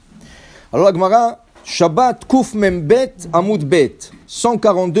Alors la Gemara, Shabbat Kuf Mem Bet Amud Bet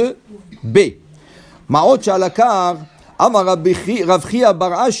 142b. Ma'ot Shalakar Amar Rav Chia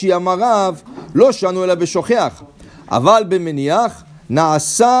Bar Ashi Amar Rav Lo Shanu Ela Beshocheach Aval Bemeniach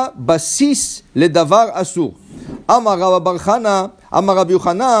Naasa Basis Ledavar Asur Amar Rav Bar Chana Amar Rabbi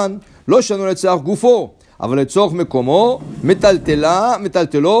Yochanan Lo Shanu Letzach Gufo Aval Letzorch Mekomo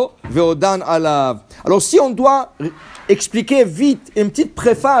Metaltelo Veodan Alav. Alors si on doit expliquer vite une petite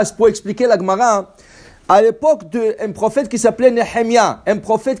préface pour expliquer la Gemara, à l'époque d'un prophète qui s'appelait Nehemia, un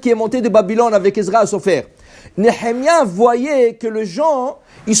prophète qui est monté de Babylone avec Ezra Sofer. Nehemia voyait que les gens,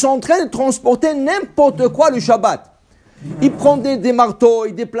 ils sont en train de transporter n'importe quoi le Shabbat. Ils prenaient des marteaux,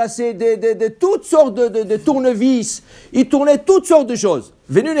 ils déplaçaient de toutes sortes de tournevis, ils tournaient toutes sortes de choses.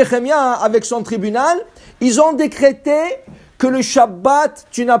 Venu Nehemia avec son tribunal, ils ont décrété que le Shabbat,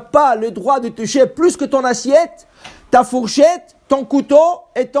 tu n'as pas le droit de toucher plus que ton assiette, ta fourchette, ton couteau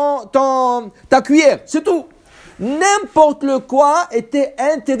et ta cuillère. C'est tout. N'importe le quoi était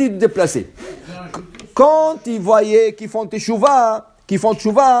interdit de déplacer. Quand ils voyaient qu'ils font teshuvah,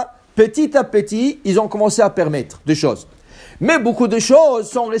 petit à petit, ils ont commencé à permettre des choses. Mais beaucoup de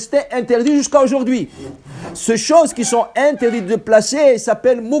choses sont restées interdites jusqu'à aujourd'hui. Ces choses qui sont interdites de déplacer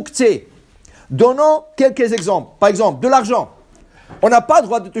s'appellent muktzeh. Donnons quelques exemples. Par exemple, de l'argent. On n'a pas le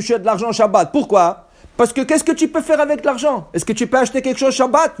droit de toucher de l'argent Shabbat. Pourquoi ? Parce que qu'est-ce que tu peux faire avec l'argent ? Est-ce que tu peux acheter quelque chose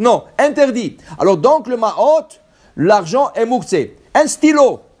Shabbat ? Non, interdit. Alors donc le ma'ot, l'argent est muktzeh. Un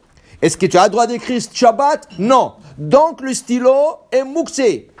stylo. Est-ce que tu as le droit d'écrire Shabbat ? Non. Donc le stylo est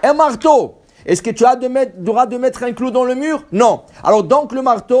muktzeh. Un marteau. Est-ce que tu as le droit de mettre un clou dans le mur ? Non. Alors donc le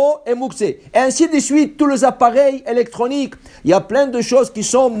marteau est muktzeh. Et ainsi de suite, tous les appareils électroniques, il y a plein de choses qui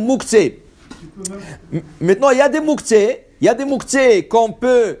sont muktzeh. Maintenant, il y a des muktzeh qu'on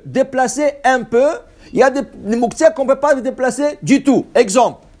peut déplacer un peu. Il y a des muktzeh qu'on ne peut pas déplacer du tout.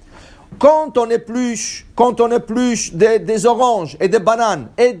 Exemple, quand on épluche des oranges et des bananes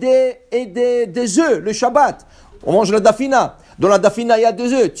et des œufs, le Shabbat, on mange la dafina. Dans la dafina, il y a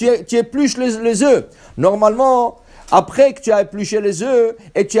des œufs. Tu épluches les œufs. Normalement, après que tu as épluché les œufs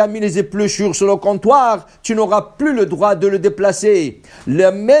et tu as mis les épluchures sur le comptoir, tu n'auras plus le droit de le déplacer.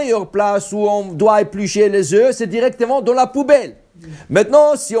 La meilleure place où on doit éplucher les œufs, c'est directement dans la poubelle.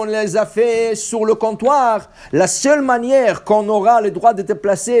 Maintenant, si on les a fait sur le comptoir, la seule manière qu'on aura le droit de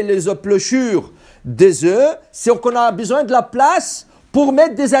déplacer les épluchures des œufs, c'est qu'on a besoin de la place pour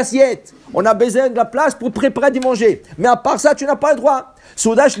mettre des assiettes. On a besoin de la place pour préparer du manger. Mais à part ça, tu n'as pas le droit.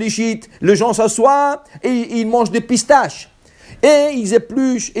 Soudage lichit, les gens s'assoient et ils mangent des pistaches. Et ils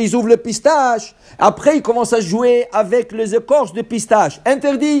épluchent et ils ouvrent le pistache. Après, ils commencent à jouer avec les écorces de pistache.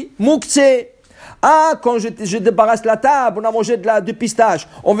 Interdit, muktzeh. Ah, quand je débarrasse la table, on a mangé de pistache,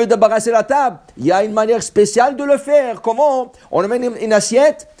 on veut débarrasser la table. Il y a une manière spéciale de le faire. Comment ? On met une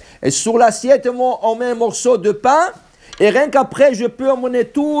assiette et sur l'assiette, on met un morceau de pain. Et rien qu'après, je peux emmener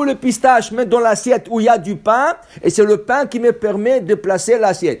tout le pistache, mettre dans l'assiette où il y a du pain. Et c'est le pain qui me permet de placer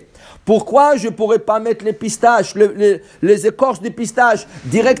l'assiette. Pourquoi je ne pourrais pas mettre les pistaches, les écorces de pistache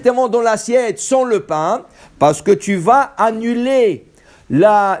directement dans l'assiette sans le pain ? Parce que tu vas annuler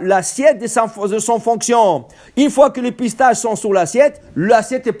l'assiette de son fonction. Une fois que les pistaches sont sur l'assiette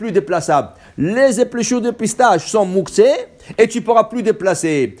est plus déplaçable. Les épluchures de pistaches sont muktzeh et tu ne pourras plus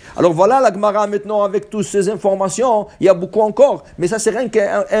déplacer. Alors voilà la Gemara maintenant avec toutes ces informations. Il y a beaucoup encore, mais ça c'est rien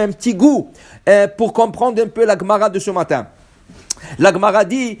qu'un petit goût pour comprendre un peu la Gemara de ce matin. La Gemara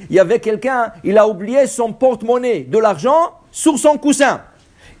dit, il y avait quelqu'un, il a oublié son porte-monnaie de l'argent sur son coussin.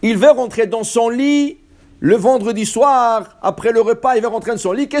 Il veut rentrer dans son lit. Le vendredi soir, après le repas, il va rentrer dans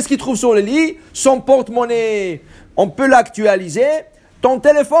son lit. Qu'est-ce qu'il trouve sur le lit ? Son porte-monnaie. On peut l'actualiser. Ton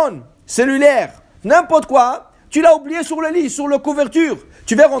téléphone cellulaire, n'importe quoi, tu l'as oublié sur le lit, sur la couverture.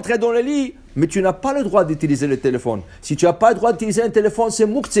 Tu vas rentrer dans le lit, mais tu n'as pas le droit d'utiliser le téléphone. Si tu n'as pas le droit d'utiliser un téléphone, c'est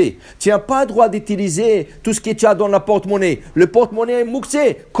muktzeh. Tu n'as pas le droit d'utiliser tout ce que tu as dans la porte-monnaie. Le porte-monnaie est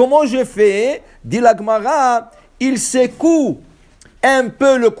muktzeh. Comment je fais ? Dit la Gemara, il secoue un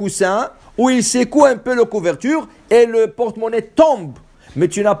peu le coussin, où il secoue un peu la couverture et le porte-monnaie tombe. Mais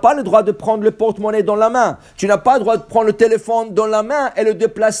tu n'as pas le droit de prendre le porte-monnaie dans la main. Tu n'as pas le droit de prendre le téléphone dans la main et le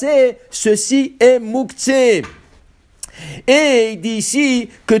déplacer. Ceci est muktzeh. Et il dit ici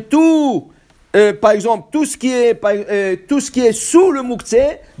que par exemple, tout ce qui est sous le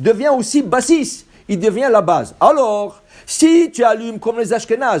muktzeh devient aussi bassis. Il devient la base. Alors, si tu allumes comme les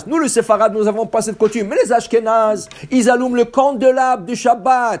Ashkénazes, nous les Séfarades, nous n'avons pas cette coutume, mais les Ashkénazes, ils allument le candélabre du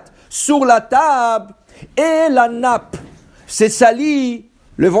Shabbat sur la table et la nappe c'est sali.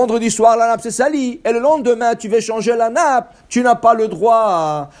 Le vendredi soir, la nappe c'est sali. Et le lendemain, tu veux changer la nappe, tu n'as pas le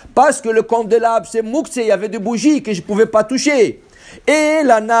droit. Parce que le candélabre c'est muktzeh, il y avait des bougies que je ne pouvais pas toucher. Et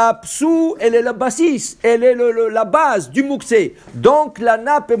la nappe sous, elle est la bassiste, elle est la base du mouktsé. Donc la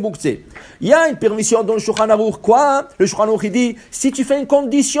nappe est mouktsé. Il y a une permission dans le Shulchan Aruch. Quoi? Le Shulchan Aruch il dit, si tu fais une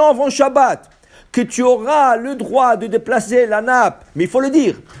condition avant Shabbat, que tu auras le droit de déplacer la nappe, mais il faut le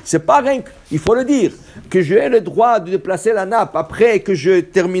dire, c'est pas rien, il faut le dire, que j'ai le droit de déplacer la nappe après que je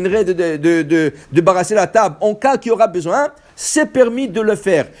terminerai de barrasser la table, en cas qu'il y aura besoin, c'est permis de le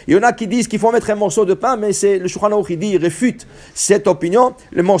faire. Il y en a qui disent qu'il faut mettre un morceau de pain, mais c'est le Shulchan Aruch il réfute cette opinion.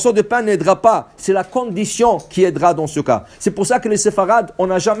 Le morceau de pain n'aidera pas, c'est la condition qui aidera dans ce cas. C'est pour ça que les séfarades, on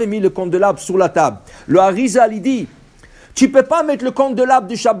n'a jamais mis le candélabre sur la table. Le Harizal il dit, tu ne peux pas mettre le candélabre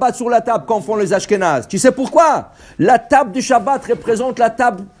du Shabbat sur la table comme font les Ashkénazes. Tu sais pourquoi? La table du Shabbat représente la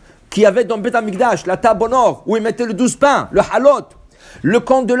table qu'il y avait dans Beth Amikdash, la table au nord, où ils mettaient le 12 pains, le halot. Le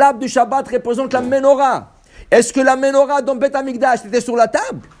candélabre du Shabbat représente la menorah. Est-ce que la menorah dans Beth Amikdash était sur la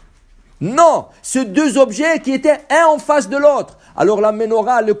table? Non, c'est deux objets qui étaient un en face de l'autre. Alors la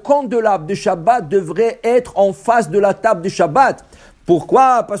menorah, le candélabre du Shabbat devrait être en face de la table du Shabbat.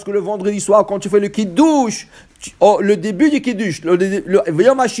 Pourquoi? Parce que le vendredi soir, quand tu fais le kiddush, le début du kiddush,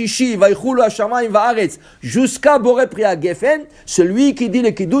 jusqu'à Boré Priya Geffen, celui qui dit le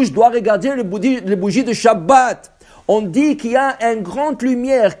kiddush doit regarder les bougies de Shabbat. On dit qu'il y a une grande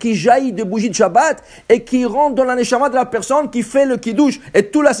lumière qui jaillit de bougies de Shabbat et qui rentre dans la neshama de la personne qui fait le kiddush et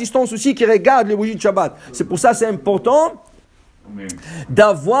toute l'assistance aussi qui regarde les bougies de Shabbat. C'est pour ça que c'est important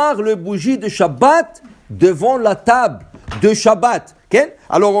d'avoir le bougie de Shabbat devant la table de Shabbat. Okay?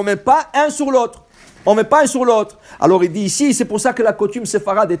 Alors on ne met pas un sur l'autre. On ne met pas un sur l'autre. Alors il dit ici, c'est pour ça que la coutume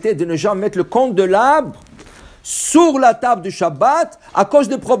séfarade était de ne jamais mettre le candélabre sur la table de Shabbat à cause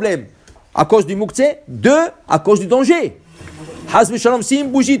des problèmes. À cause du mouktsé, à cause du danger. Hasbe shalom, si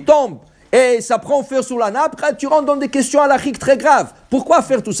une bougie tombe et ça prend feu sur la nappe, tu rentres dans des questions halachiques très graves. Pourquoi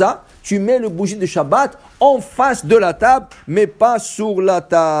faire tout ça? Tu mets le bougie de Shabbat en face de la table, mais pas sur la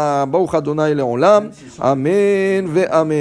table. Baruch Adonai Le'olam. Amen ve amen.